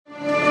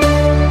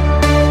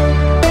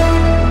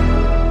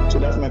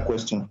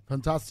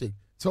Fantastic.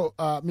 So,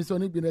 Mr.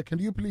 Onigbinde, can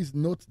you please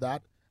note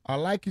that? I'd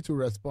like you to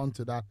respond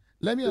to that.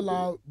 Let me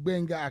allow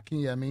Benga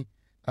Akinyemi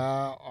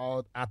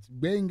or at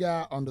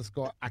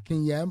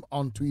Benga_Akinyem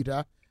on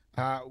Twitter.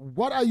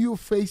 What are you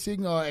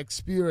facing or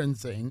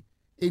experiencing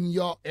in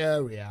your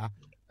area?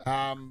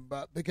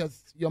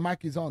 Because your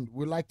mic is on.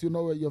 We'd like to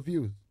know your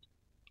views.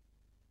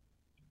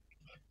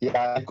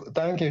 Yeah,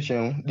 thank you,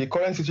 Seun. The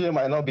current situation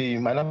might not be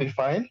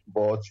fine,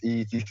 but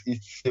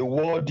it's a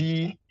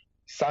worthy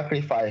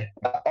sacrifice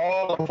that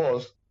all of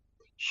us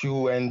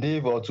should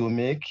endeavor to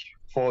make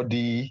for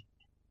the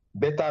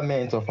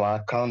betterment of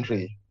our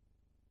country.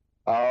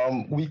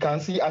 We can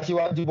see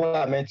Asiwaju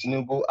Bola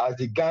Tinubu as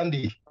the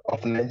Gandhi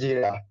of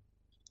Nigeria.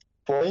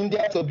 For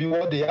India to be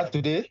what they are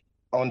today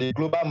on the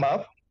global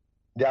map,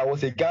 there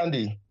was a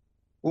Gandhi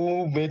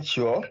who made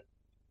sure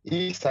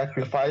he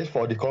sacrificed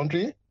for the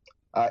country.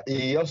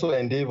 He also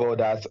endeavored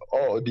that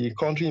all the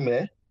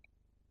countrymen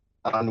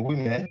and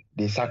women,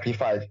 they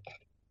sacrifice.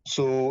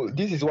 So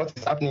this is what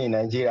is happening in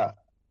Nigeria.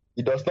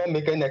 It does not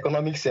make any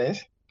economic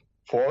sense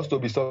for us to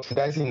be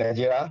subsidizing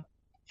Nigeria,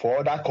 for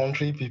other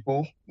country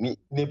people,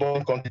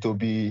 neighboring country to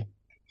be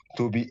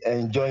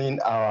enjoying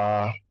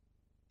our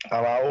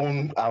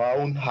own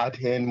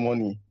hard-earned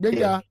money.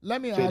 Benga, let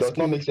me ask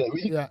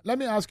you. Let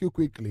me ask you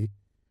quickly.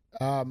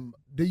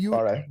 Do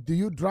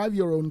you drive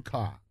your own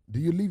car? Do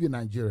you live in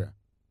Nigeria?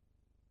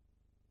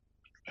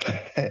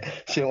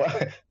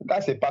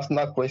 That's a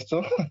personal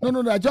question.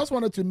 No. I just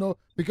wanted to know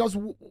because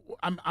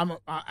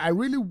I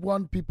really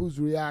want people's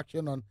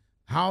reaction on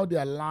how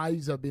their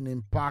lives have been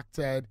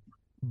impacted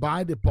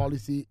by the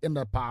policy in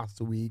the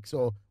past week.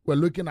 So we're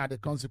looking at the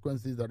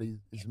consequences that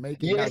it's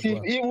making. Yes,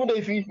 even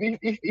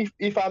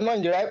if I'm not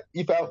in the right,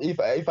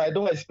 if I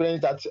don't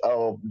experience that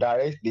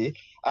directly,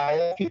 I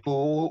have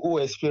people who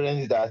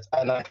experience that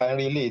and I can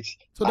relate.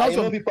 So that's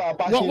people are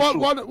passing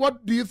through.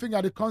 What do you think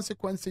are the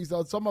consequences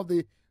of some of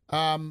the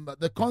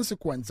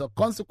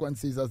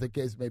consequences, as the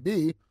case may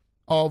be,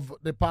 of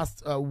the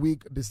past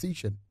week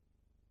decision?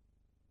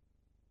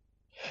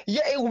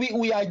 Yeah,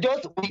 we are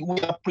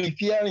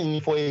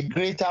preparing for a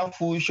greater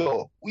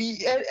future.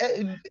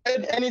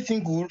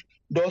 Anything good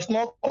does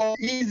not come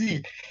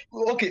easy.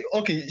 Okay,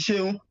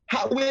 Seun,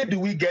 where do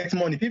we get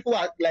money? People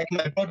are like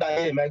my brother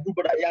here, my good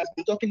brother, he has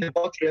been talking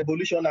about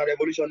revolution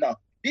now.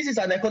 This is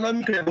an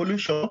economic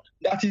revolution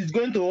that is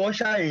going to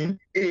usher in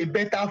a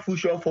better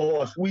future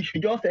for us. We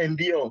should just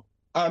endure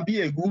and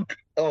be a good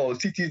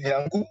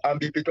citizen and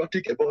be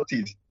patriotic about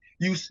it.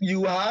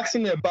 You are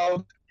asking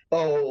about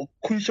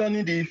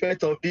questioning the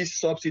effect of this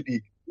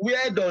subsidy.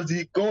 Where does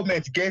the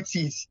government get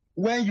it?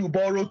 When you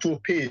borrow to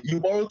pay, you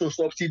borrow to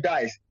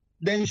subsidize,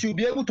 then you should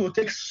be able to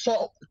take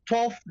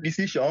tough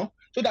decisions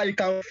so that you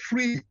can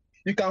free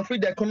the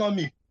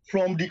economy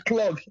from the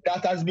clog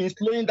that has been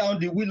slowing down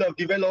the wheel of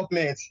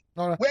development.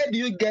 Right. Where do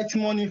you get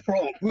money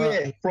from?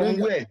 Where? From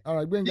where? All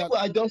right, people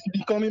are just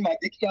becoming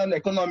addiction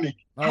economic.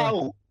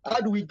 How? How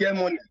do we get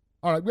money?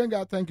 All right,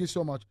 Benga, thank you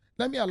so much.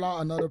 Let me allow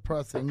another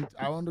person.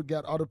 I want to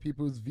get other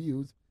people's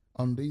views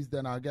on this,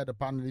 then I'll get the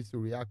panelists to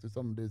react to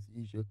some of this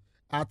issue.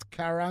 At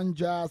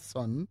Karanja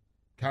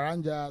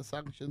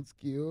Sanction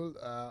Skill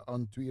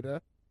on Twitter,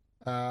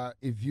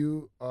 if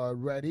you are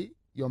ready,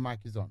 your mic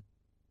is on.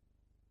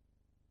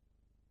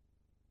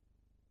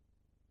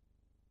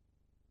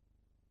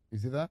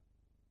 Is it that?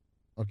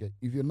 Okay.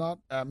 If you're not,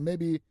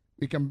 maybe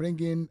we can bring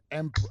in...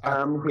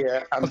 I'm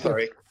here. I'm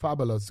sorry.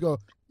 Fabulous. So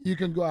you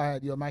can go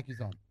ahead. Your mic is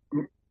on.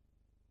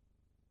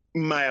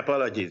 My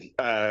apologies.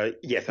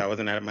 Yes, I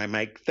wasn't at my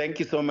mic. Thank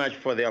you so much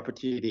for the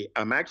opportunity.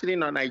 I'm actually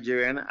not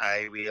Nigerian.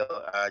 I will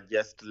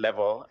just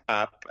level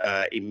up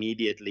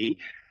immediately.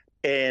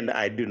 And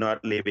I do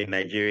not live in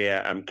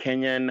Nigeria. I'm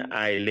Kenyan.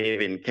 I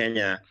live in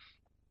Kenya.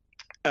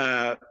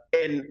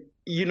 And,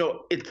 you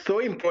know, it's so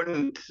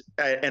important.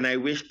 And I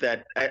wish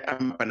that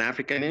I'm an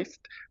Africanist,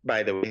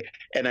 by the way.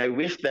 And I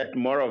wish that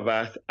more of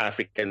us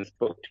Africans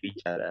spoke to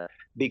each other,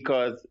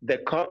 because the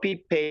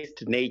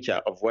copy-paste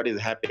nature of what is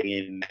happening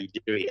in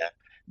Nigeria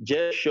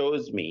just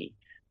shows me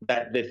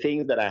that the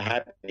things that are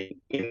happening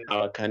in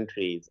our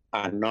countries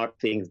are not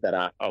things that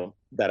are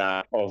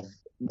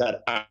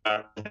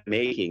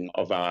making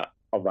of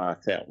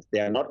ourselves. They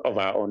are not of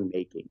our own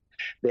making.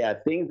 They are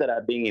things that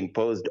are being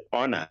imposed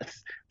on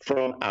us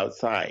from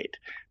outside.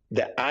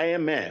 The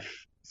IMF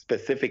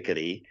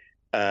specifically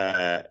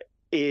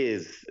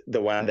is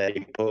the one that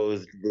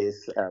imposed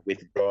this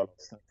withdrawal of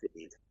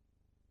subsidies.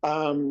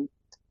 And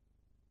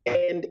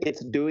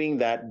it's doing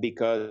that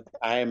because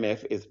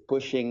IMF is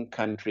pushing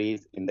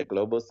countries in the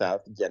global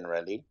south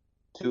generally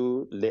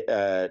to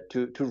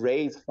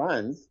raise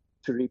funds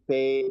to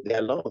repay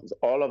their loans.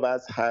 All of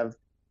us have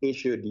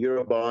issued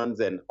Eurobonds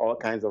and all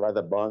kinds of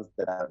other bonds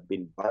that have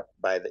been bought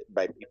by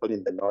people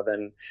in the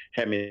northern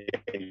hemisphere,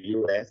 in the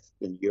US,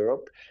 in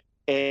Europe,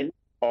 and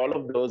all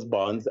of those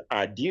bonds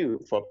are due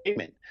for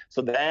payment.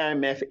 So the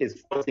IMF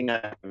is forcing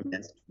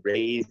governments to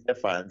raise the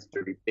funds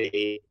to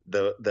repay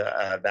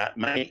that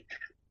money.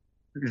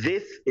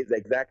 This is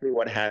exactly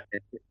what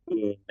happened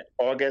in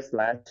August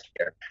last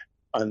year.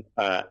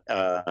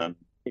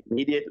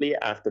 immediately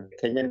after the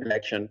Kenyan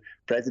election,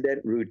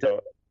 President Ruto,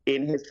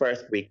 in his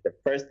first week, the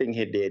first thing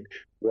he did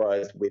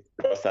was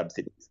withdraw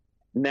subsidies.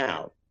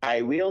 Now,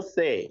 I will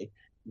say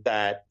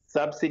that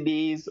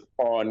subsidies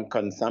on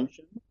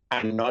consumption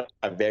are not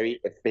a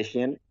very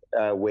efficient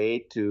way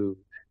to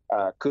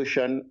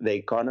cushion the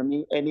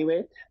economy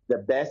anyway. The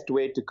best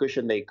way to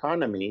cushion the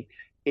economy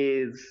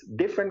is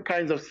different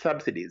kinds of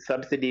subsidies,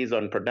 subsidies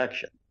on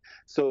production.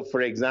 So,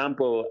 for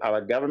example,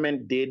 our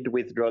government did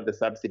withdraw the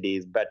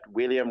subsidies, but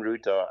William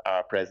Ruto,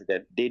 our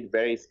president, did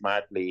very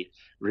smartly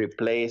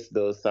replace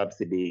those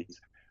subsidies,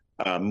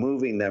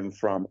 moving them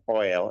from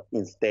oil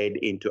instead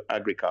into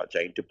agriculture,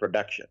 into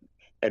production.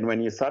 And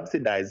when you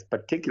subsidize,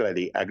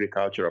 particularly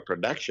agricultural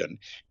production,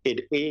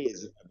 it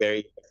is a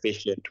very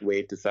efficient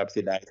way to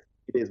subsidize.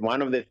 It is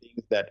one of the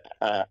things that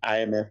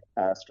IMF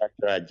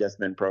structural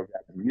adjustment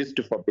program used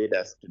to forbid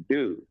us to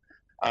do.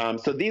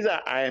 So these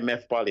are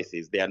IMF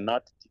policies. They are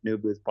not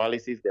Tinubu's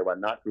policies. They were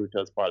not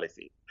Ruto's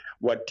policies.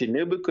 What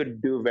Tinubu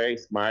could do very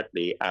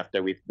smartly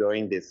after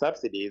withdrawing these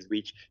subsidies,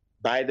 which,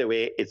 by the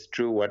way, it's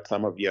true what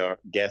some of your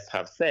guests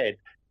have said,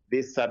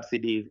 these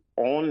subsidies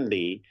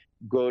only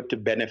go to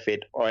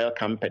benefit oil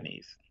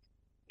companies,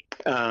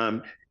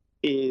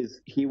 is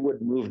he would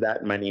move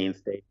that money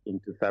instead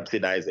into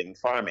subsidizing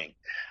farming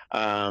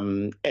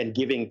and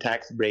giving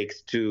tax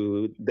breaks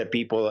to the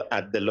people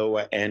at the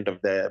lower end of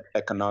the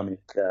economic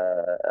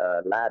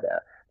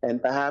ladder,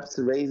 and perhaps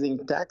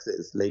raising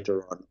taxes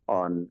later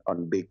on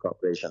big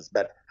corporations.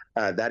 But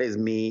that is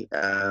me.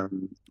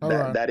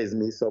 That is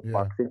me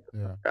soapboxing.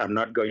 Yeah. I'm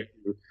not going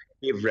to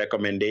give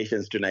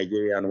recommendations to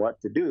Nigeria on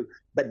what to do,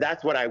 but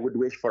that's what I would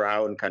wish for our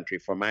own country,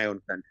 for my own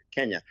country,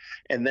 Kenya.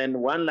 And then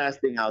one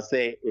last thing I'll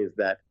say is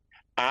that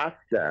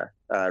after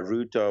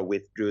Ruto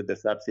withdrew the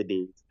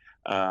subsidies,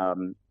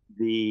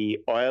 the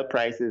oil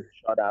prices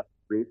shot up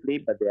briefly,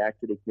 but they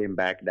actually came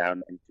back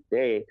down. And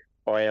today,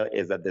 oil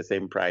is at the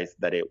same price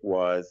that it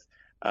was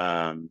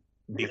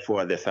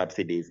before the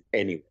subsidies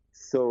anyway.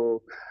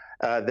 So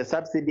the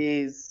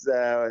subsidies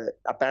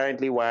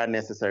apparently were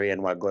necessary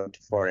and were going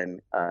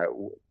to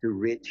to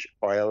rich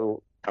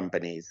oil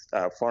companies,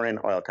 foreign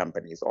oil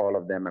companies, all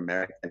of them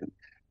American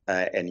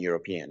and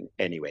European.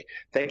 Anyway,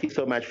 thank you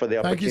so much for the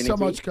opportunity. Thank you so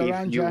much,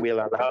 Karanja. If you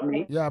will allow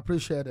me. Yeah, I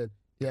appreciate it.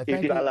 Yeah,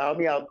 if you allow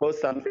me, I'll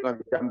post something on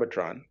the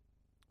Jumbotron.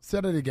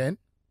 Say that again.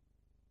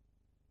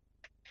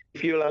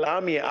 If you'll allow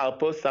me, I'll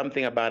post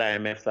something about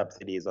IMF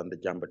subsidies on the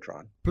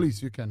Jumbotron.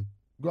 Please, you can.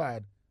 Go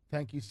ahead.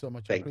 Thank you so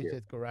much. I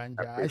appreciate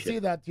Karanja. I see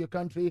that your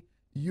country,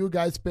 you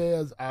guys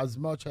pay as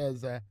much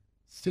as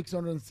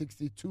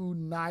 662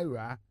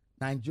 naira,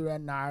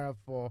 Nigerian naira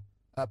for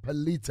per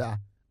liter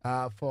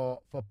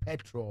for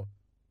petrol.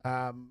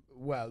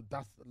 Well,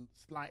 that's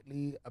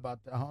slightly about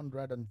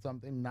 100 and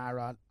something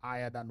naira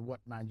higher than what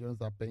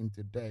Nigerians are paying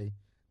today.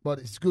 But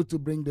it's good to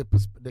bring the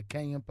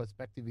Kenyan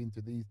perspective into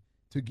these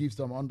to give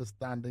some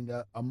understanding,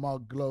 a more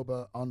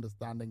global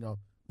understanding of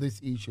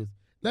these issues.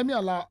 Let me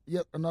allow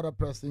yet another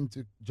person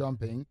to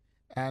jump in.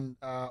 And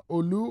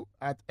Olu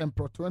at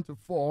Emperor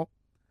 24,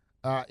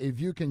 if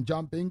you can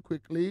jump in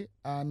quickly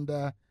and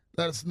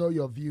let us know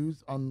your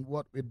views on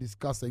what we're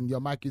discussing.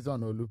 Your mic is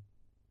on, Olu.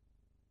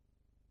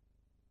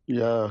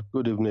 Yeah,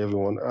 good evening,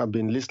 everyone. I've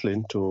been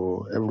listening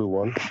to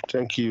everyone.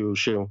 Thank you,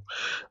 Seun.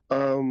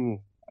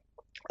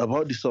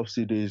 About the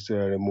subsidies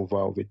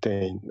removal of a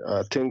thing,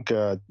 I think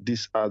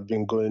this has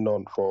been going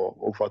on for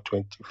over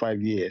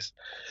 25 years.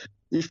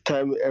 Each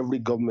time every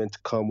government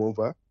come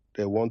over,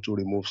 they want to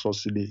remove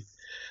subsidy.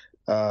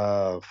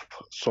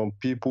 Some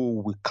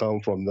people will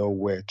come from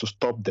nowhere to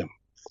stop them,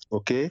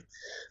 okay?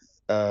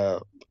 I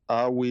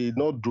will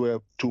not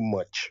dwell too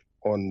much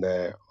on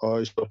the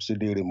oil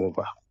subsidy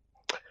removal.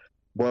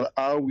 But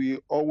I will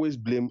always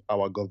blame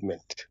our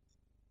government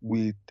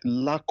with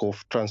lack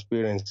of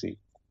transparency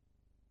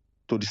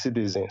to the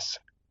citizens,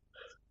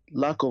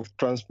 lack of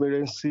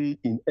transparency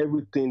in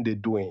everything they're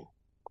doing.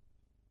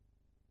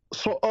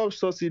 So all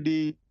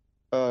subsidy,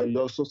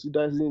 you're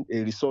subsidizing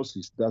a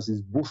resources that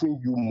is boosting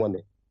you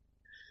money.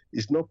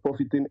 It's not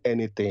profiting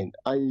anything.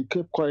 And you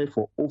kept quiet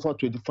for over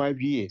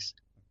 25 years.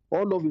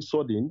 All of a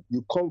sudden,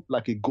 you come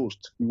like a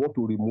ghost. You want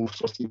to remove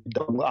subsidy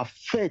that will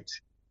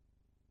affect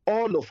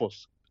all of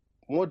us.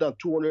 More than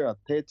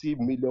 230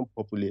 million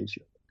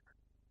population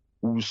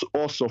will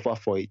all suffer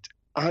for it.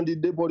 And the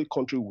neighboring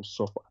country will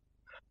suffer.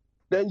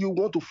 Then you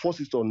want to force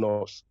it on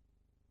us.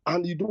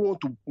 And you don't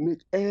want to make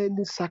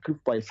any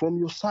sacrifice from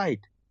your side.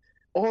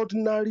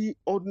 Ordinary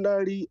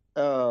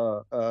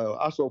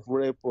House of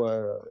Rep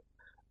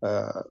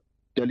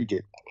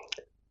delegate,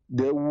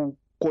 they will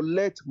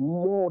collect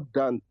more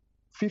than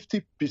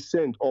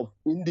 50% of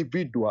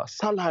individual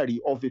salary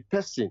of a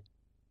person,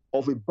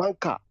 of a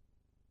banker,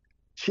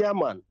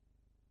 chairman,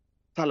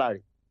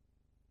 salary.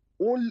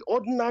 Only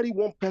ordinary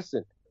one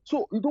person.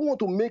 So you don't want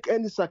to make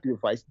any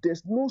sacrifice.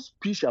 There's no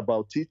speech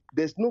about it.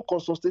 There's no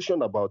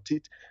consultation about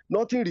it.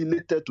 Nothing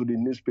related to the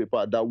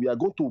newspaper that we are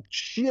going to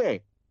share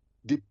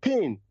the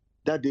pain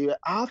that they are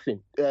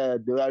having, they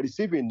are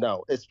receiving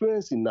now,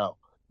 experiencing now,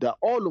 that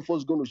all of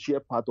us going to share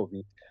part of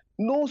it.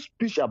 no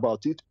speech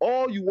about it.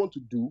 All you want to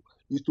do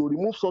is to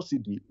remove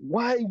subsidy.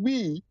 Why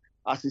we,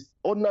 as an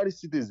ordinary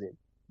citizen,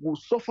 will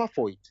suffer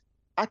for it?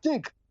 I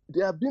think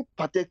they have been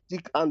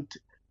pathetic, and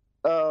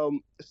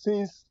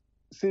since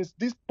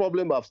this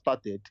problem have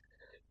started,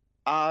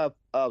 I've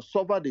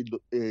suffered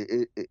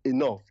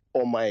enough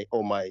on my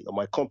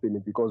company,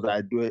 because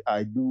I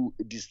do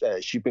this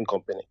shipping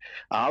company.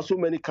 I have so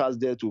many cars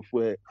there to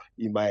fuel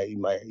in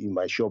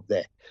my shop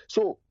there.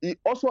 So it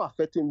also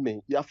affecting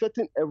me. It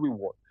affecting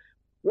everyone.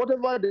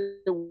 Whatever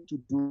they want to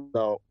do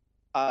now,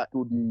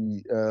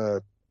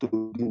 to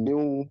the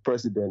new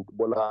president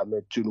Bola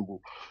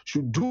Tinubu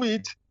should do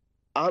it,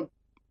 and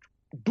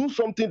do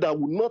something that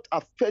will not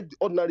affect the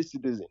ordinary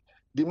citizen.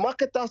 The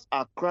marketers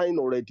are crying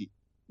already.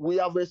 We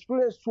have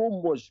experienced so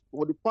much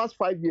for the past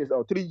 5 years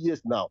or 3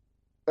 years now.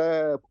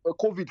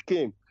 COVID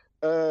came,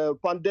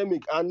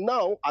 pandemic, and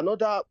now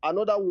another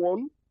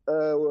one,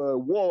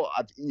 war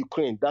at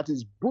Ukraine, that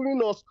is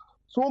bringing us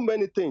so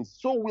many things.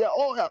 So we are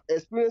all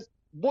experienced,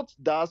 both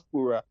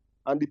diaspora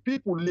and the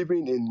people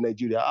living in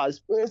Nigeria are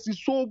experiencing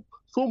so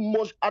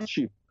much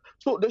hardship.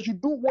 So they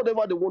should do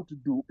whatever they want to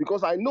do,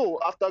 because I know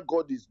after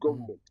God is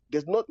government,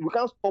 we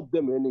can't stop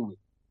them anyway.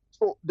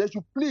 So they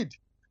should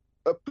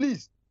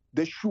please,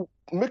 they should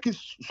make it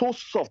so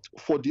soft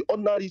for the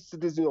ordinary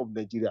citizen of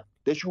Nigeria.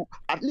 They should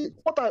at least,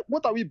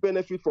 what are we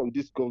benefit from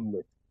this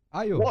government?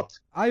 Ayo, what?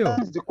 Ayo,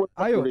 that is the question.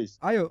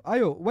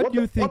 Ayo, what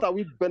do you think? What are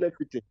we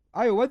benefiting?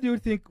 Ayo, what do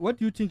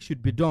you think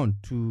should be done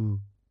to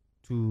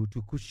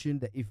cushion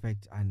the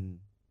effect?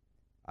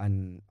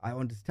 And I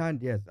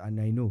understand, yes,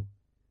 and I know,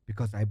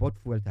 because I bought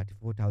fuel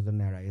 34,000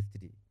 naira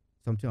yesterday.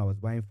 Something I was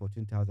buying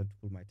 14,000 to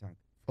fill my tank.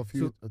 For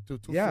fuel,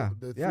 yeah,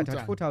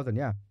 34,000,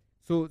 yeah.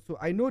 So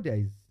I know there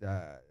is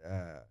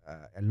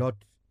a lot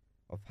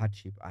of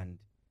hardship, and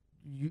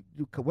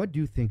what do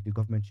you think the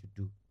government should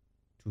do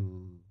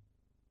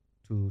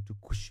to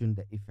cushion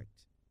the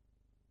effect?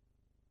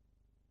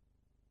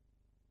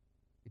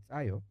 It's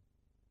Ayo.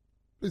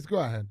 Please go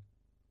ahead.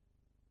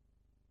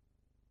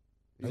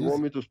 You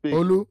want me to speak?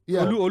 Olu,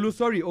 yeah. Olu,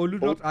 sorry,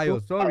 Olu, not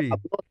Ayo.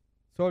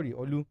 Sorry,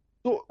 Olu.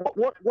 So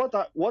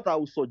what I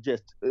would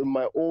suggest in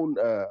my own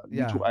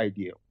little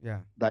idea,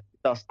 that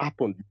it has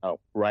happened now,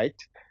 right?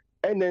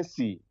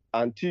 NNC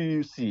and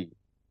TUC,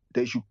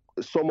 they should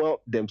summon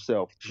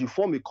themselves. They should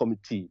form a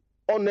committee,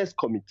 honest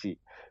committee,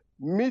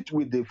 meet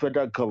with the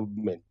federal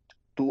government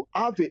to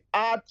have a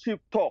hardship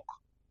talk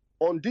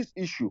on this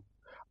issue.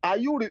 Are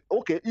you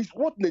okay? It's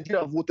what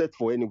Nigeria voted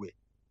for anyway.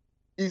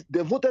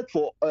 They voted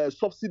for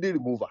subsidy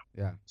removal.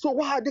 Yeah. So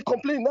why are they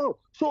complaining now?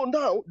 So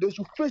now they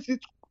should face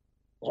it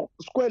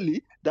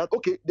squarely that,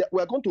 okay,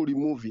 we are going to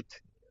remove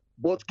it,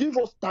 but give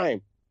us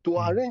time to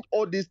arrange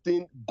all these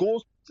things,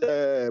 goes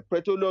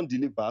petroleum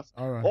delivers,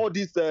 right. All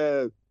these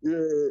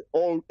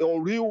on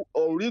real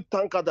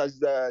tanker that is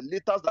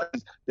liters that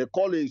is, they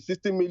call it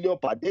 60 million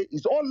per day.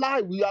 It's all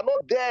lie. We are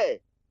not there.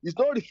 It's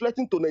not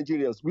reflecting to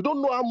Nigerians. We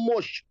don't know how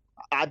much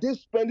are they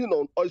spending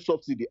on oil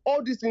subsidy.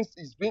 All these things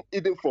is being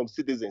hidden from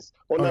citizens,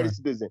 ordinary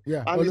citizens.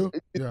 Yeah. And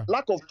Olu,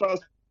 lack of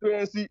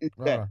transparency is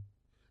there.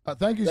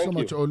 Thank you so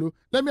much, Olu.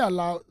 Let me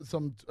allow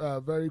some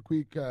very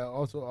quick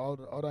also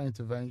other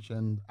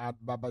intervention at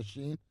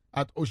Babashin,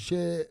 at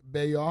Oshe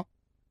Bayo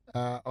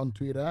on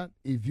Twitter.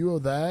 If you're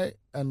there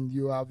and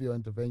you have your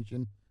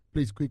intervention,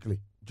 please quickly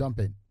jump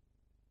in.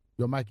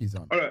 Your mic is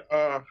on. All right.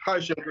 Hi,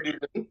 Sean. Good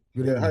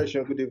evening. Hi,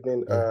 Sean. Good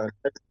evening.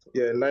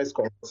 Nice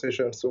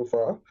conversation so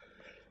far.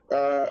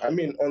 I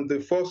mean, on the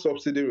first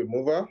subsidy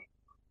removal,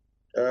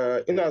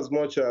 in as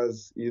much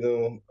as,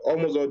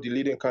 almost all the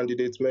leading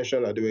candidates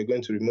mentioned that they were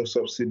going to remove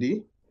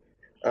subsidy,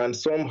 and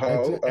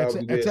somehow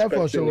except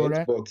for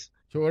Sowore.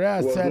 Sowore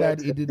has said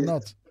that he did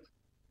not.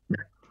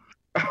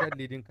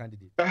 Leading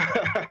candidate.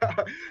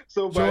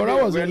 So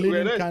Sowore was a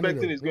leading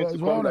candidate.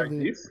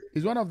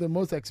 He's one of the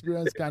most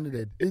experienced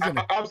candidates, isn't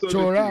it? Absolutely.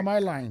 Sowore, am I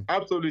lying?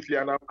 Absolutely,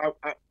 and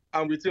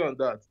I'm with you on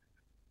that.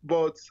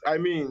 But I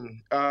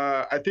mean,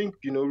 I think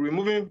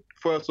removing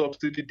fuel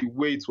subsidy the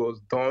way it was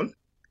done,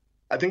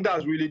 I think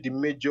that's really the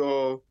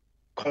major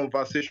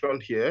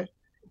conversation here.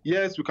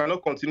 Yes, we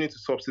cannot continue to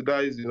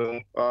subsidize,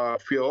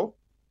 fuel,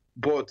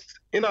 but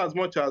in as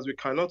much as we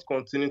cannot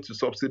continue to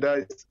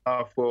subsidize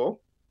fuel,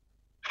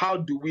 how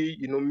do we,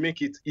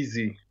 make it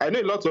easy? I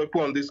know a lot of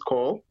people on this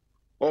call,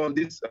 on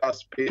this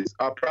space,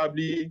 are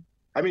probably,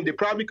 they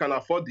probably can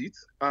afford it,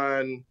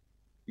 and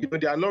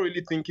they are not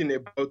really thinking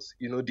about,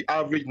 the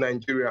average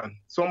Nigerian,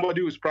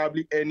 somebody who's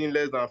probably earning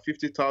less than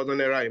 50,000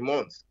 naira a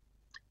month.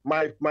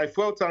 My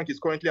fuel tank is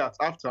currently at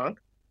half tank,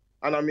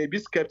 and I may be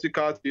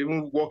skeptical to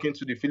even walk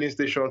into the filling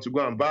station to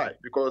go and buy,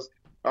 because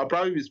I'll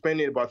probably be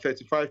spending about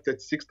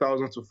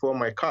 36,000 to fill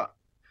my car.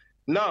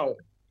 Now,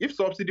 if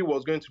subsidy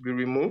was going to be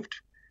removed,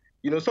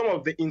 some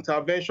of the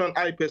intervention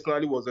I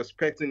personally was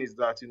expecting is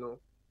that,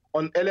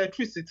 on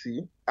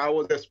electricity, I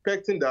was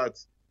expecting that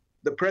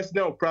the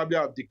president would probably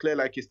have declared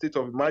like a state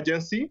of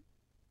emergency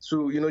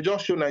to,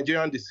 just show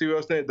Nigerians the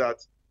seriousness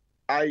that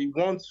I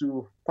want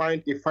to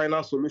find a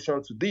final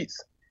solution to this.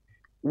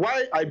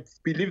 Why I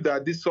believe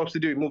that this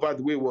subsidy removal,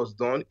 the way it was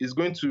done, is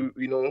going to,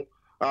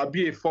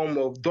 be a form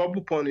of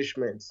double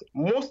punishment.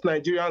 Most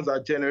Nigerians are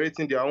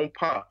generating their own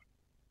power.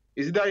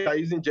 Is it that you are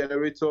using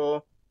generator,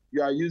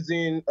 you are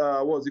using,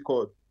 what's it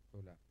called?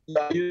 Solar. You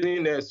are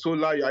using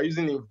solar, you are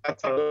using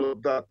inverter, and all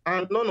of that.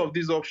 And none of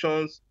these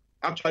options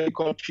actually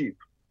come cheap.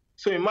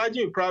 So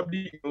imagine you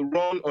probably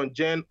run on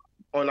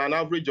an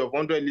average of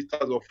 100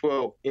 liters of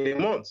fuel in a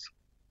month.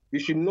 You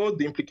should know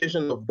the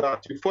implication of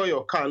that before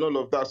your car and all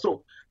of that.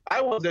 So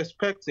I was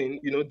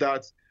expecting,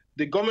 that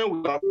the government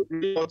will have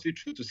really thought it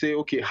through to say,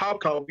 okay, how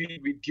can we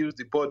reduce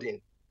the burden?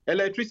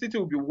 Electricity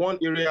will be one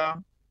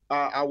area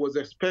I was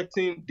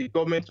expecting the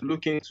government to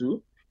look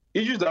into.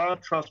 Issues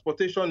around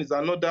transportation is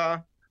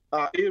another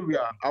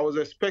area I was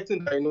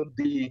expecting that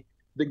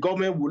the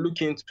government will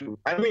look into.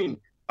 I mean,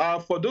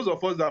 for those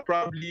of us that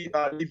probably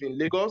live in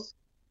Lagos,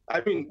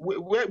 I mean,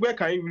 where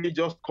can you really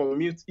just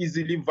commute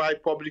easily via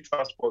public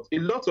transport? A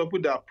lot of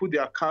people that put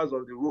their cars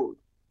on the road,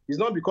 it's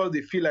not because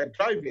they feel like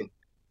driving,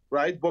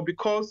 right? But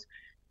because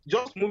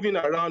just moving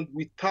around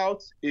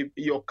without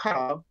your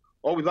car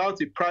or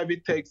without a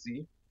private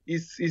taxi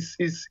is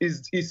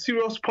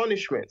serious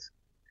punishment.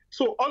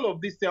 So all of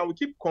these things, we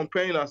keep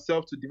comparing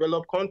ourselves to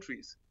developed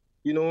countries.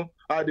 They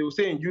will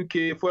say in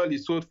UK, fuel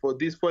is sold for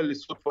this, fuel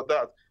is sold for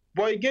that.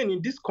 But again,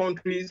 in these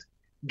countries,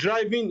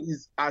 driving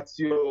is at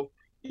your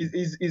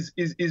is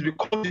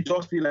because you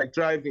just feel like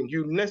driving.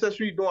 You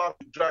necessarily don't have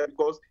to drive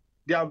because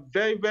they are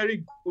very,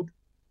 very good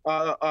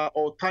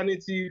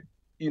alternative,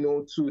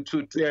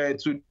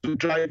 to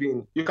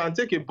driving. You can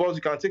take a bus,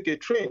 you can take a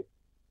train,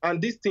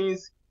 and these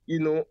things,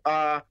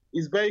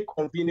 is very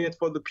convenient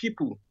for the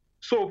people.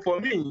 So for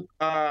me,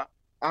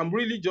 I'm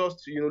really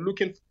just,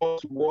 looking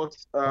forward to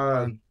what's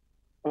going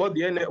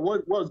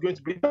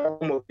to be the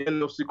outcome of the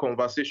NFC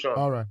conversation.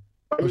 All right.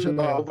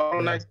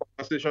 Nice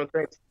conversation.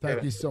 Thanks.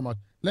 Thank you so much.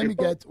 Let me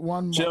get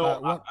one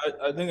more.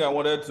 I think I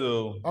wanted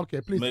to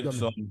please make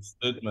some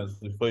statements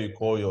before you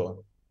call your.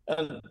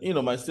 And,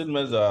 my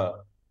statements are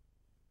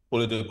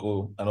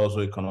political and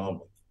also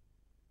economic.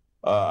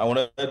 I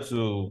wanted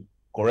to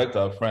correct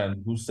our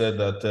friend who said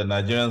that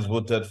Nigerians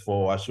voted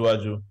for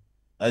Asiwaju.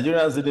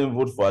 Nigerians didn't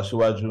vote for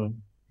Asiwaju,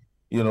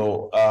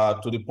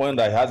 to the point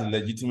that he has the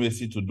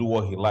legitimacy to do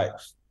what he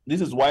likes. This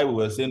is why we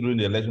were saying during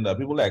the election that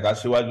people like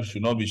Asiwaju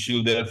should not be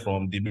shielded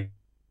from debate.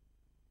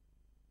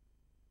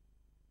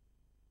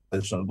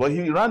 But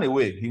he ran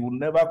away. He would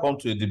never come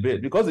to a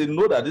debate because he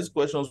knew that these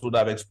questions would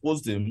have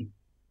exposed him,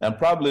 and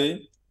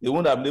probably they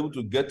wouldn't have been able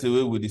to get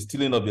away with the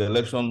stealing of the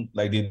election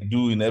like they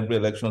do in every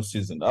election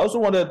season. I also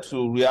wanted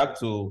to react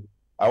to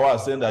Alwan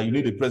saying that you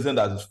need a president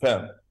that is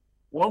firm.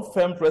 One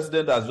firm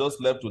president has just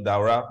left to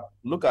Daura.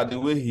 Look at the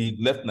way he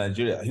left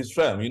Nigeria. He's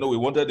firm. We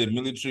wanted a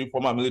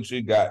former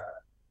military guy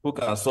who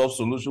can solve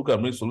solutions, who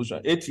can bring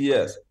solutions. 8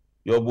 years.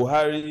 Your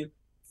Buhari,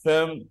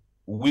 firm,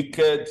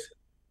 wicked,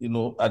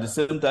 at the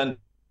same time,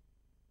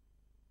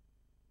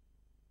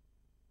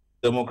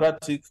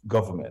 democratic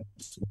government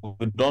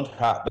we don't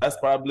have. That's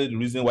probably the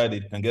reason why they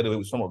can get away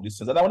with some of these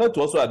things. And I wanted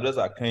to also address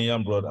our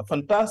Kenyan brother. A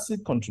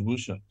fantastic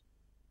contribution.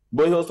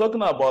 But he was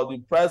talking about the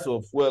price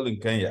of fuel in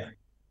Kenya.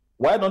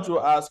 Why don't you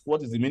ask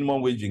what is the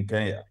minimum wage in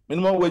Kenya?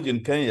 Minimum wage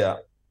in Kenya,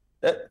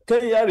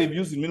 Kenya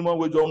reviews the minimum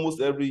wage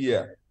almost every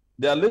year.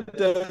 Their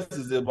latest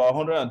is about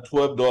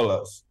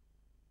 $112.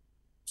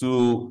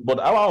 But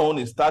our own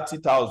is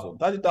 30,000.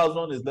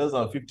 30,000 is less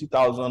than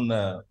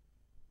 50,000.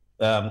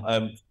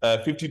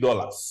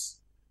 $50.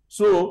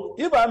 So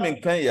if I'm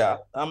in Kenya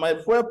and my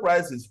fuel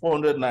price is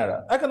 400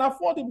 naira, I can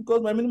afford it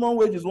because my minimum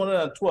wage is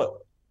 112.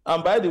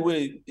 And by the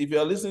way, if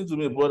you're listening to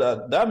me,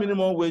 brother, that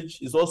minimum wage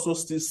is also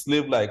still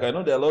slave-like. I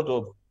know there are a lot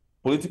of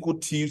political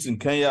thieves in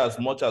Kenya as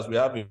much as we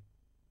have a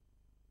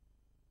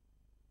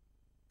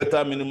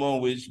better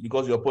minimum wage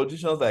because your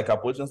politicians, like our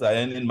politicians, are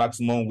earning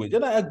maximum wage.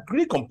 And I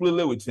agree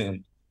completely with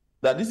him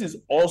that this is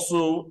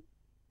also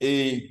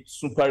a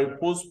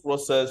superimposed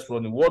process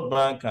from the World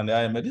Bank and the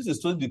IMF. This is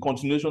still the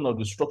continuation of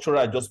the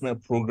structural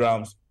adjustment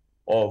programs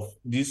of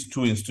these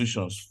two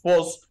institutions.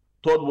 First,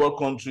 third world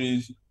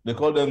countries, they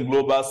call them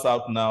Global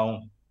South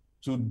now,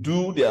 to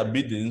do their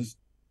biddings,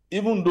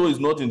 even though it's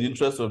not in the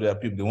interest of their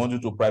people. They want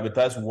you to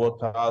privatize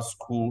water,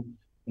 school.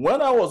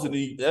 When I was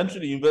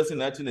entering the university in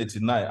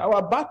 1989,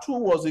 our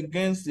battle was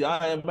against the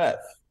IMF.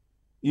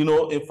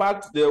 In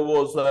fact, there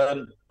was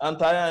an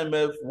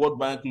anti-IMF World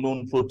Bank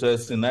loan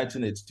protest in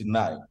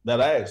 1989 that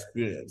I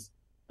experienced.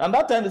 And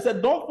that time they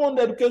said, don't fund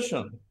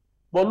education.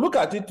 But look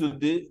at it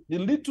today, the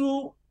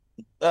little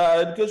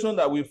education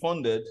that we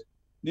funded,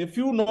 the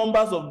few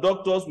numbers of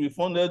doctors we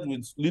funded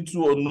with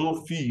little or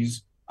no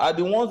fees are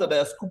the ones that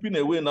are scooping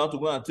away now to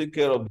go and take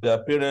care of their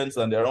parents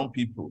and their own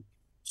people.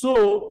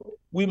 So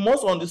we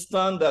must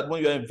understand that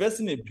when you're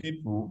investing in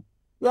people,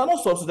 you are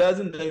not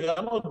subsidizing them, you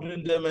are not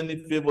doing them any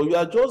favor, you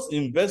are just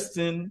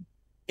investing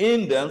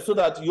in them so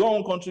that your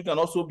own country can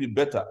also be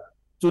better.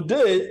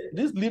 Today,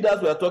 these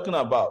leaders we are talking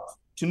about,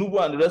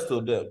 Tinubu and the rest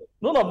of them,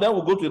 none of them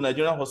will go to a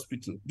Nigerian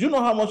hospital. Do you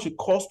know how much it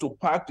costs to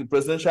park the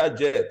presidential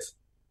jet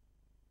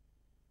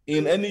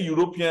in any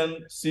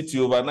European city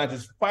overnight?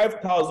 It's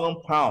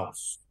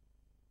 £5,000.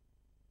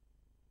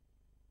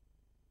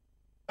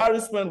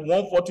 Buhari spent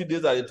 140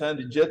 days at a time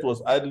the jet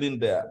was idling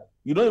there.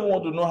 You don't even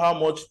want to know how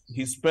much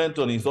he spent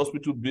on his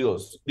hospital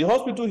bills. The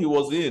hospital he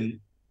was in,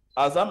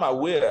 as I'm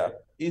aware,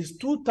 is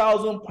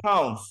 2,000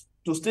 pounds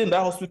to stay in that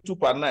hospital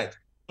per night.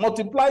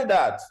 Multiply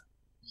that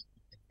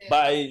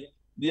by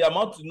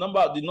the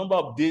number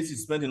of days he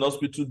spent in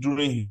hospital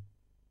during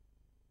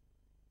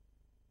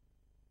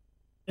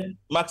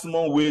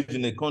maximum wage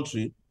in a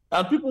country,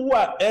 and people who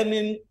are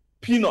earning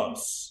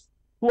peanuts,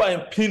 who are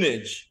in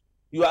peonage,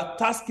 you are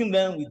tasking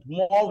them with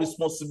more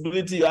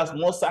responsibility, you have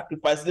more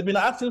sacrifice. They've been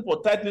asking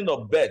for tightening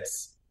of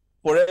belts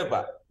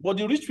forever, but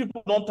the rich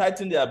people don't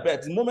tighten their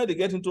belts. The moment they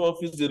get into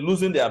office, they're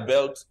losing their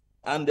belt,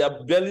 and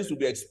their bellies will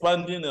be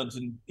expanding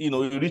until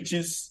it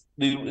reaches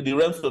the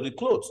realms of the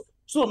clothes.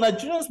 So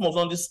Nigerians must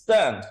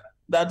understand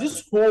that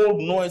this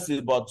whole noise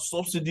about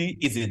subsidy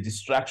is a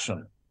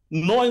distraction.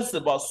 Noise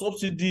about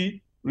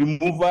subsidy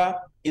removal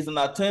is an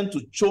attempt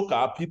to choke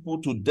our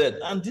people to death,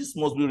 and this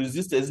must be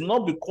resisted. It's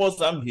not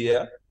because I'm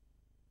here,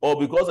 or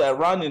because I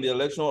ran in the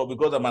election, or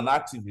because I'm an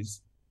activist.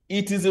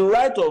 It is the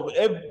right of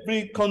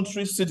every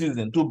country's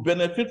citizen to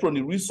benefit from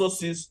the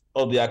resources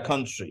of their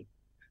country.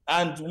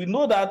 And we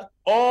know that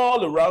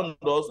all around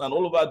us and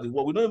all over the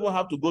world, we don't even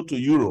have to go to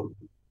Europe.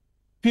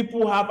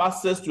 People have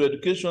access to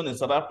education in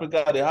South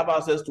Africa, they have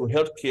access to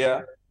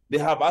healthcare, they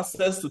have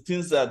access to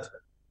things that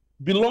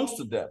belongs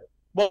to them.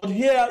 But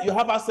here you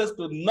have access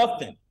to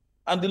nothing.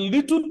 And the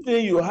little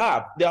thing you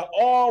have, they're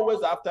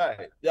always after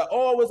it. They're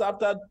always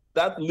after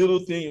that little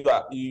thing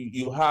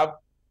you have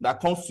that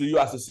comes to you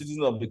as a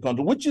citizen of the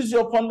country, which is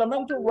your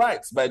fundamental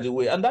rights, by the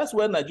way. And that's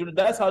where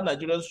that's how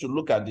Nigerians should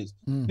look at this.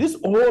 This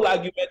whole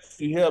argument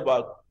you hear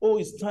about,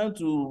 it's time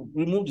to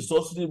remove the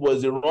subsidy, but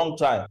it's the wrong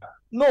time.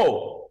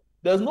 No,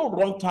 there's no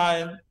wrong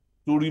time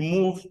to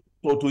remove,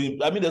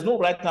 there's no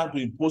right time to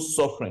impose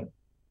suffering.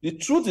 The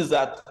truth is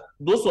that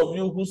those of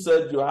you who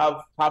said you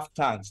have half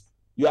tanks,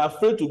 you are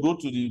afraid to go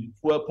to the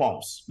fuel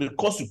pumps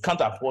because you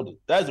can't afford it.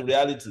 That is the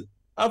reality.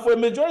 And for a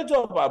majority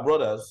of our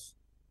brothers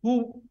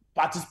who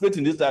participate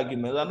in this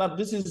argument, and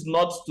this is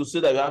not to say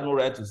that you have no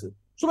right to say,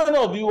 so many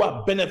of you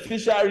are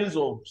beneficiaries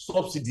of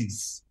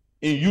subsidies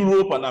in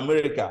Europe and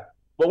America.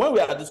 But when we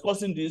are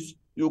discussing this,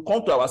 you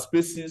come to our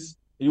spaces,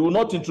 you will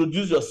not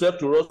introduce yourself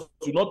to us,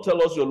 you will not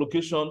tell us your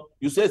location,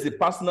 you say it's a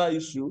personal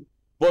issue,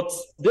 but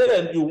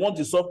then you want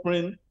the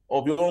suffering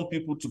of your own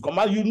people to come.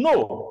 And you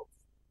know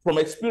from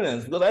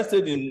experience, because I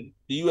stayed in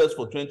the US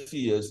for 20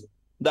 years,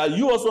 that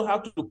you also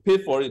have to pay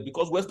for it,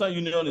 because Western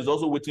Union is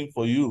also waiting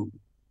for you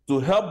to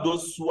help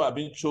those who are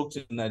being choked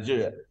in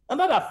Nigeria. And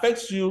that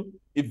affects you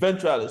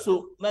eventually.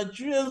 So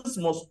Nigerians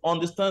must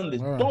understand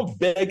this. Right. Don't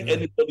beg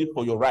anybody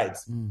for your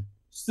rights.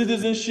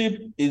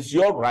 Citizenship is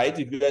your right.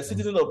 If you're a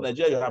citizen of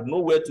Nigeria, you have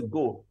nowhere to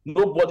go.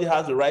 Nobody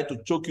has the right to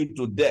choke you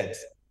to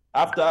death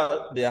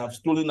after they have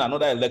stolen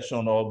another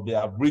election or they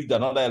have rigged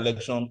another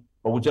election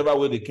or whichever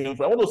way they came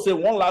from. I want to say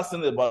one last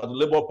thing about the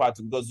Labour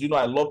Party, because,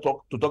 I love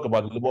to talk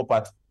about the Labour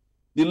Party.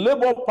 The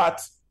Labour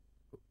Party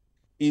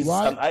is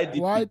an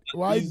IDP.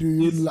 Why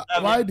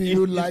do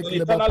you like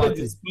Labour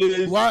Party?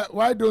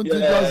 Why don't you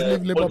just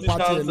leave Labour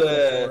Party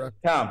alone?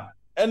 Camp.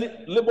 Any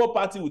Labour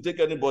Party will take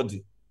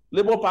anybody.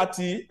 Labour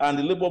Party and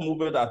the Labour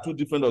movement are two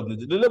different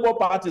organizations. The Labour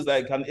Party is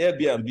like an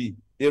Airbnb.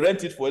 They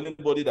rent it for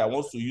anybody that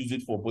wants to use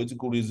it for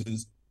political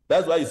reasons.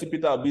 That's why you see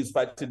Peter Obi is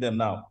fighting them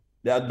now.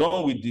 They are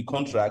done with the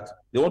contract.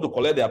 They want to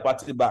collect their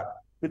party back.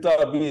 Peter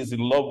Obi is in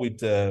love with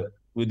the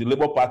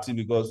Labour Party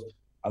because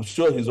I'm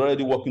sure he's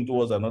already working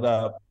towards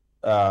another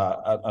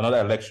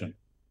election.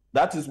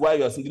 That is why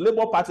you're seeing the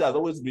Labour Party has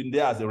always been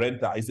there as a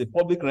renter. It's a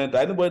public renter.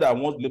 Anybody that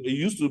wants Labour, it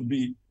used to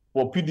be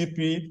for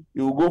PDP,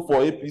 it will go for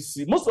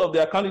APC. Most of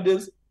their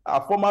candidates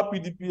are former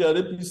PDP and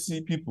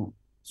APC people.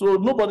 So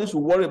nobody should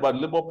worry about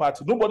the Labour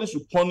Party. Nobody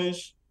should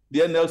punish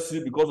the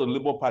NLC because of the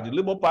Labour Party. The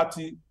Labour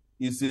Party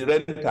is a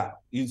renter.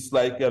 It's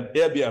like an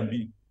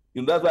Airbnb.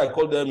 That's why I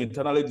call them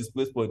internally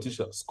displaced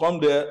politicians. Come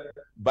there,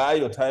 buy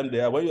your time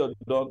there. When you're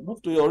done,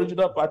 move to your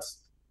original party.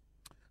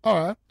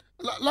 All right.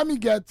 Let me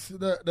get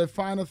the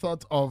final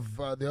thought of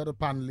the other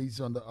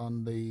panelists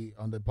on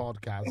the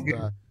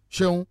podcast.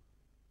 Seun,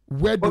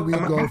 where do we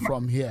go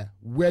from here?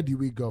 Where do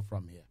we go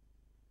from here?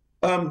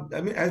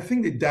 I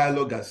think the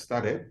dialogue has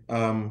started.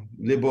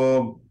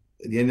 Labour,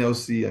 the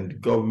NLC, and the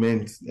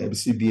government,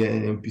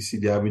 CBN,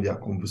 MPC, they're having their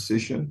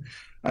conversation.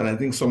 And I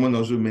think someone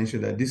also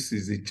mentioned that this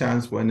is a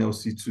chance for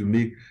NLC to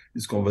make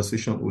this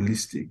conversation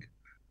holistic.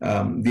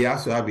 They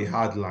also have a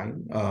hard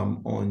line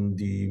on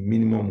the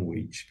minimum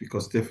wage,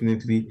 because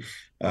definitely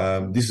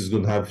this is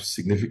going to have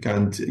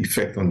significant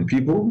effect on the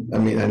people.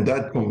 And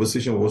that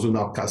conversation will also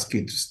now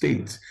cascade to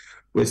state,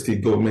 where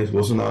state governments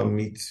will also now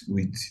meet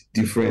with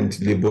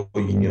different labor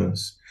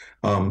unions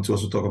to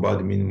also talk about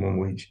the minimum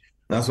wage.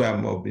 That's why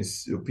I'm of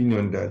this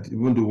opinion that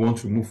even though we want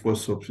to move for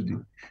subsidy,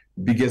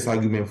 the biggest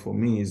argument for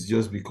me is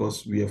just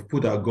because we have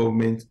put our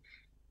government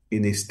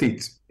in a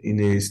state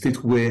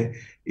where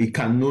it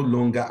can no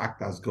longer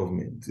act as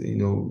government.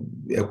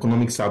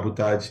 Economic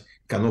sabotage,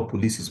 cannot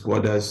police its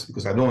borders,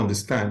 because I don't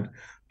understand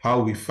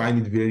how we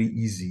find it very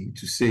easy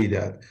to say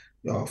that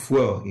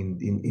fuel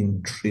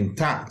in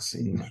tanks,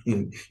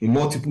 in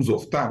multiples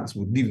of tanks,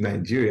 would leave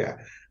Nigeria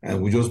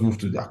and we just move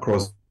to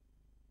across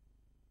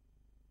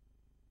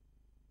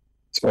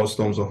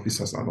customs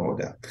officers and all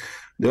that.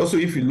 Also,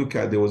 if you look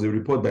at, there was a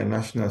report by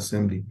National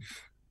Assembly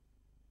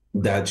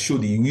that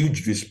showed a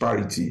huge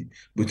disparity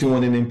between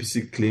what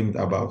NNPC claimed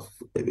about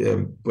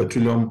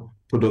petroleum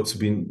products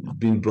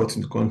being brought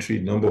in the country,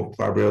 number of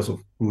barrels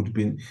of crude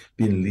being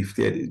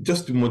lifted.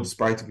 Just too much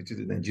disparity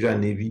between the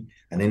Nigerian Navy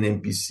and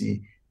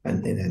NNPC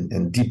and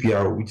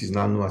DPR, which is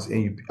now known as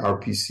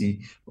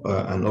NURPC,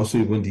 and also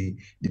even the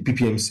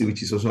PPMC,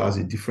 which is also has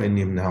a different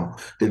name now.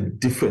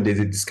 There's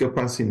a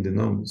discrepancy in the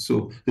numbers.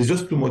 So there's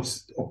just too much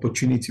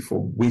opportunity for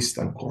waste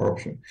and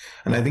corruption.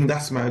 And I think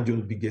that's my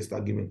biggest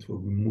argument for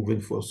removing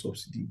fuel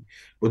subsidy.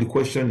 But the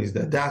question is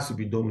that has to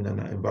be done in an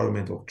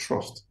environment of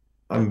trust.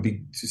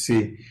 Big to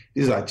say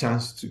this is a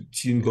chance to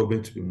tune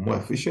government to be more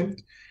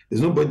efficient.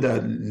 There's nobody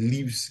that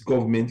leaves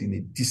government in a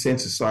decent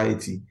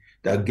society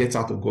that gets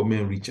out of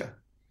government richer.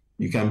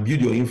 You can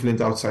build your influence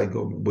outside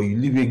government, but you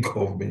leave a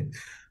government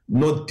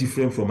not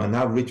different from an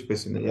average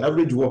person. An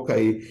average worker,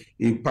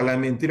 a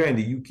parliamentarian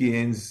in the UK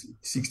earns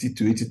 60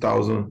 to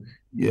 80,000,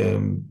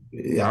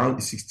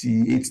 around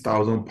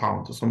 68,000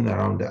 pounds or something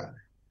around that.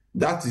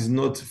 That is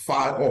not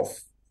far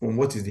off from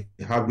what is the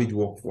average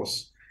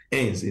workforce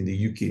ends in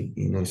the UK,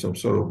 in some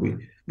sort of way.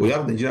 But you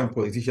have Nigerian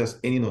politicians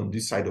earning on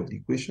this side of the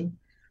equation,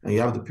 and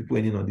you have the people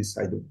earning on this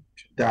side of the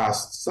equation.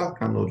 That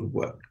cannot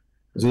work.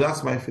 So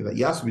that's my feeling.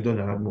 It has to be done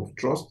in a level of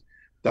trust.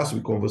 That has to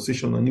be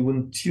conversation and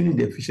even tuning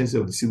the efficiency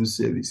of the civil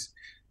service.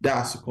 That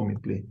has to come in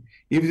play.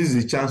 If this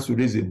is a chance to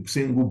raise a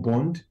single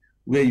bond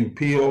where you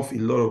pay off a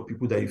lot of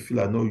people that you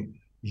feel are not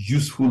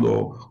useful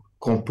or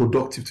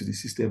productive to the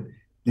system,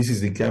 this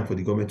is the time for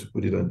the government to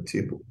put it on the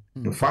table.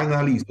 And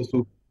finally, it's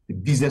also the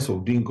business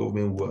of doing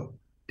government work.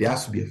 There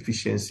has to be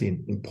efficiency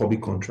in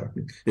public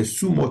contracting. There's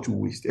too much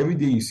waste. Every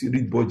day you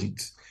read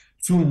budgets,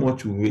 too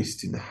much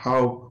waste in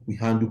how we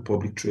handle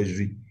public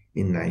treasury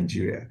in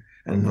Nigeria.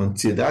 And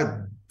until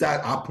that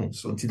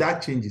happens, until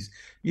that changes,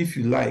 if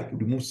you like,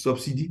 remove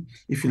subsidy,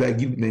 if you like,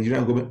 give the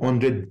Nigerian government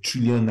 100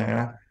 trillion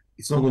naira,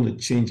 it's not going to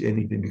change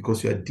anything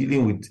because you are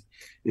dealing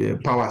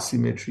with power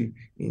asymmetry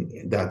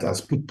that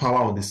has put power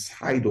on the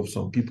side of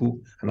some people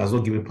and has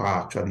not given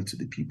power actually to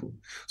the people.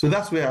 So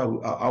that's where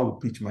I will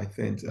pitch my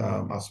tent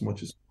as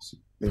much as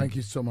possible. Thank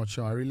you so much,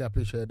 Sean. I really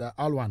appreciate that.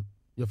 Alwan,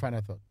 your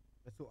final thought.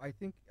 So I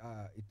think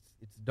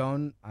it's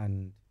done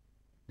and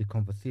the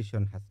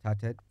conversation has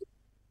started.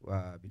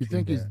 You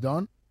think it's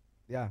done?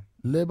 Yeah.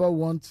 Labour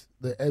wants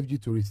the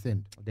FG to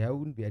rescind. There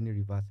wouldn't be any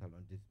reversal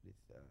on this, please,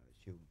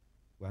 Seun.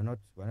 We're not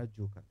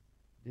jokers.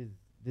 This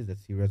is a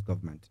serious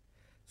government.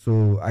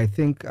 So I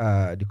think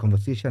the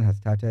conversation has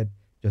started,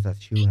 just as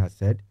Seun has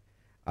said,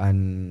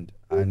 and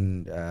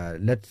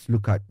let's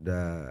look at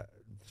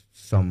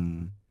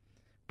some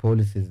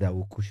policies that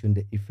will cushion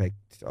the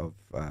effect of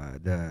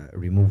the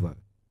removal.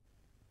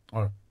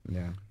 All right.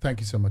 Yeah. Thank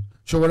you so much.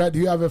 Sowore, do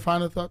you have a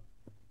final thought?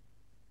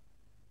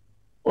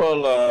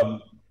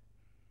 Well,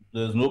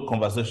 there's no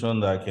conversation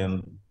that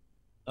can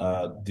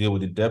deal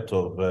with the depth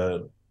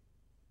of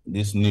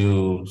this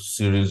new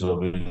series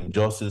of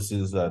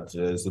injustices that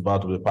is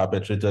about to be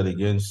perpetrated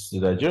against the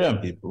Nigerian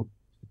people.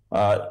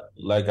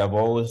 Like I've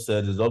always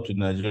said, it's up to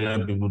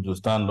Nigerian people to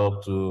stand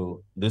up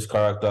to these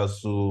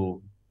characters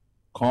who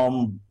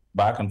come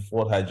back and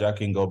forth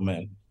hijacking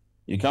government.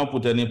 You can't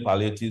put any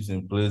palliatives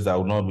in place that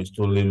will not be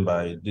stolen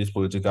by these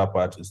political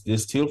parties. They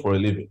steal for a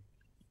living.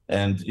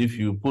 And if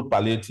you put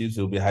palliatives,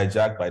 it will be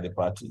hijacked by the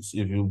parties.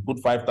 If you put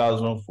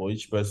 5,000 for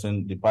each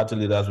person, the party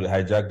leaders will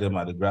hijack them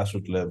at the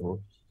grassroots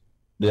level.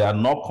 They are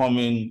not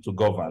coming to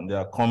govern. They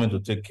are coming to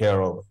take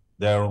care of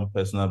their own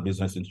personal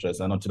business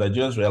interests. And until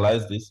Nigerians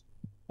realize this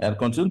and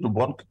continue to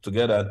bond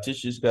together and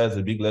teach these guys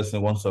a big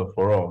lesson once and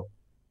for all,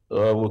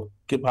 we'll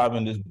keep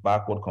having these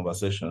backward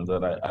conversations.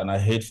 And I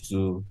hate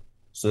to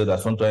say that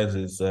sometimes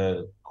it's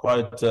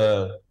quite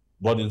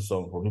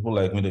burdensome for people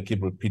like me to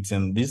keep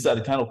repeating. These are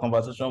the kind of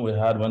conversation we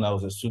had when I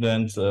was a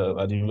student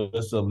at the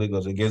University of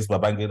Lagos against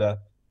Babangida.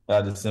 I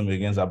had the same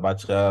against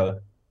Abacha,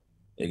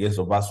 against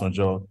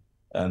Obasanjo.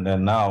 And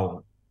then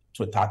now,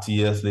 30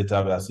 years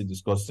later, we are still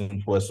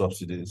discussing fuel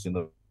subsidies,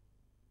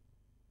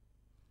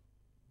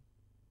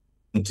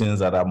 things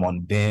that are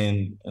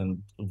mundane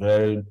and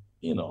very,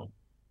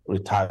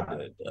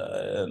 retarded.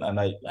 And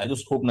I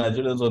just hope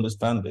Nigerians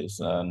understand this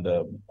and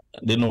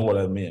they know what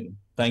I mean.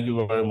 Thank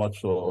you very much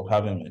for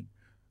having me.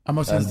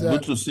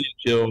 Good to see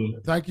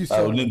you. Thank you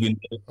so much.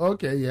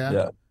 Okay,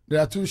 yeah. There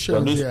are two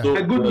shows here.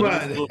 A good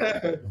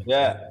one.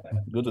 Yeah,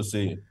 good to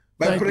see you.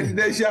 My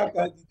presidential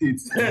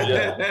candidate.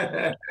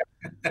 Yeah.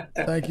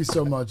 Thank you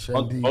so much.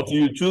 Until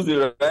you choose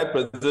the right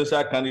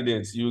presidential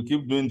candidates, you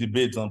keep doing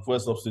debates on fuel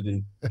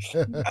subsidy.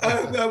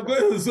 I'm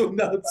going to zoom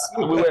out.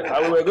 We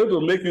were going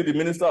to make you the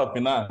Minister of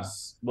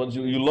Finance, but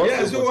you lost.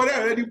 Yeah, so what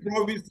I already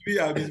promised me,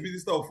 I'm his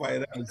Minister of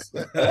Finance.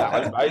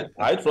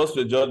 I trust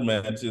your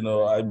judgment.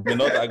 I may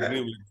not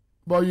agree with.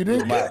 But you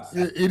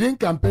didn't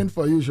campaign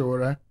for you,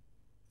 Sowore.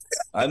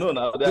 I know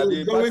now. They are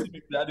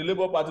the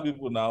Labour Party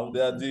people now.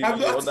 They are the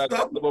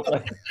Labour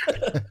Party.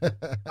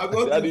 They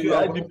are the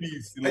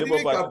IDPs. I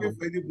didn't campaign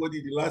for anybody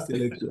in the last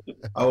election.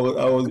 I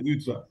was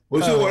neutral.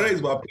 But Sowore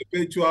is my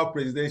perpetual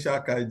presidential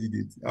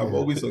candidate. I'm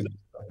always on.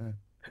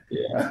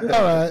 Yeah. All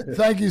right.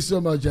 Thank you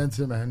so much,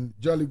 gentlemen.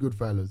 Jolly good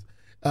fellows.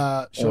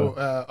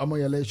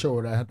 Omoyele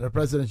Sowore, the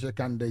presidential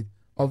candidate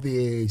of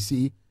the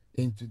AAC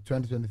into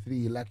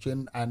 2023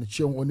 election, and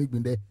Seun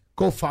Onigbinde,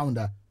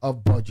 co-founder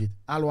of Budget.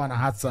 Alwan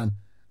Hassan,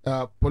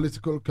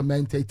 political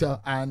commentator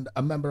and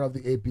a member of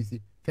the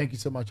APC. Thank you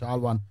so much,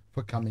 Alwan,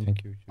 for coming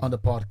on the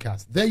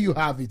podcast. There you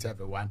have it,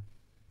 everyone.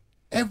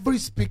 Every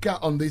speaker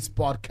on this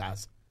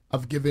podcast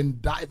have given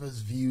diverse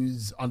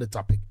views on the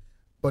topic,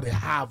 but they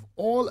have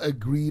all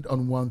agreed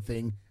on one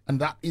thing, and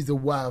that is the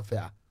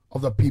welfare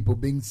of the people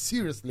being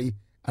seriously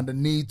and the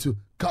need to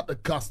cut the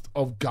cost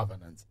of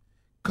governance.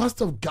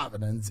 Cost of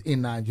governance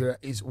in Nigeria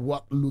is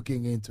worth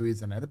looking into,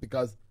 isn't it?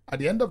 Because at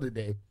the end of the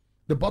day,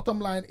 the bottom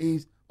line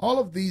is all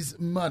of these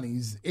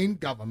monies in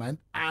government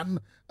and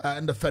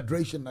in the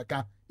federation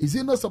account, is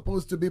it not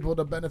supposed to be for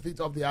the benefit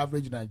of the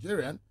average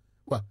Nigerian?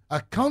 Well,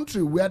 a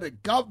country where the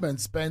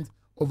government spends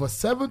over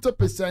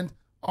 70%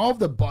 of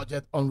the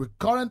budget on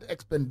recurrent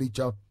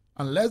expenditure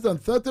and less than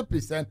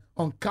 30%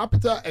 on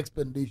capital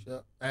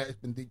expenditure,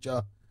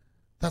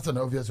 that's an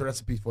obvious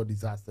recipe for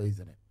disaster,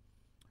 isn't it?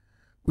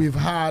 We've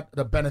had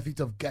the benefit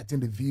of getting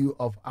the view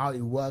of how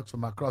it works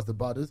from across the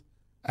borders,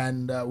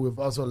 and we've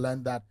also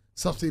learned that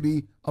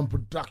subsidy on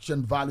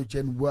production value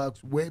chain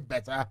works way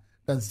better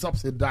than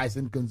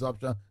subsidizing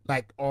consumption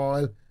like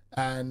oil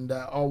and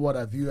or what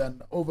have you.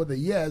 And over the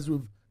years,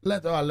 we've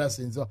learned our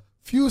lessons. So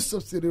fuel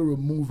subsidy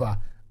removal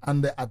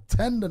and the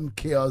attendant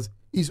chaos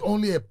is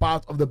only a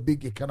part of the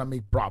big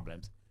economic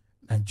problems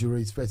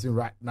Nigeria is facing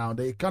right now.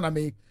 The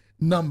economic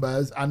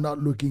numbers are not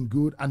looking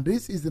good, and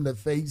this is in the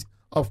face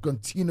of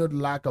continued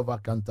lack of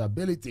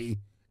accountability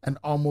and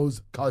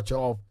almost culture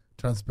of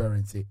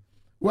transparency.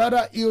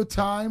 Whether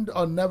ill-timed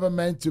or never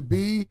meant to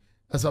be,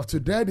 as of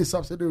today, the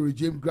subsidy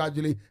regime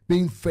gradually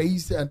being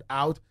phased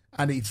out,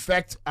 and the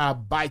effects are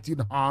biting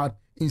hard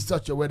in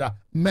such a way that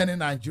many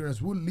Nigerians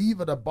who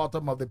live at the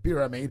bottom of the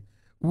pyramid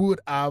would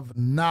have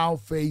now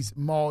faced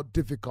more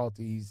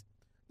difficulties.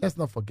 Let's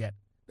not forget,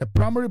 the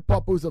primary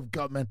purpose of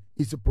government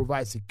is to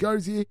provide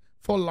security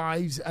for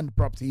lives and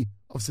property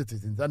of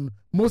citizens, and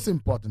most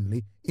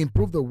importantly,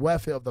 improve the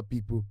welfare of the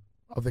people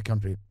of the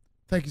country.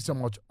 Thank you so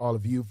much, all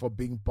of you, for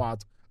being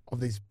part of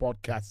this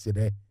podcast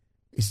today.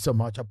 It's so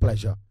much a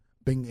pleasure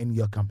being in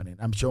your company.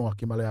 I'm Seun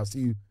Okinbaloye. I'll see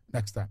you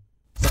next time.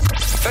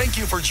 Thank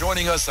you for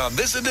joining us on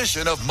this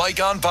edition of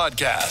Micon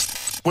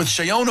Podcast with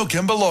Seun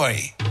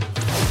Okinbaloye.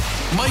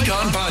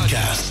 Micon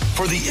Podcast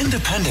for the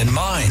independent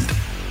mind.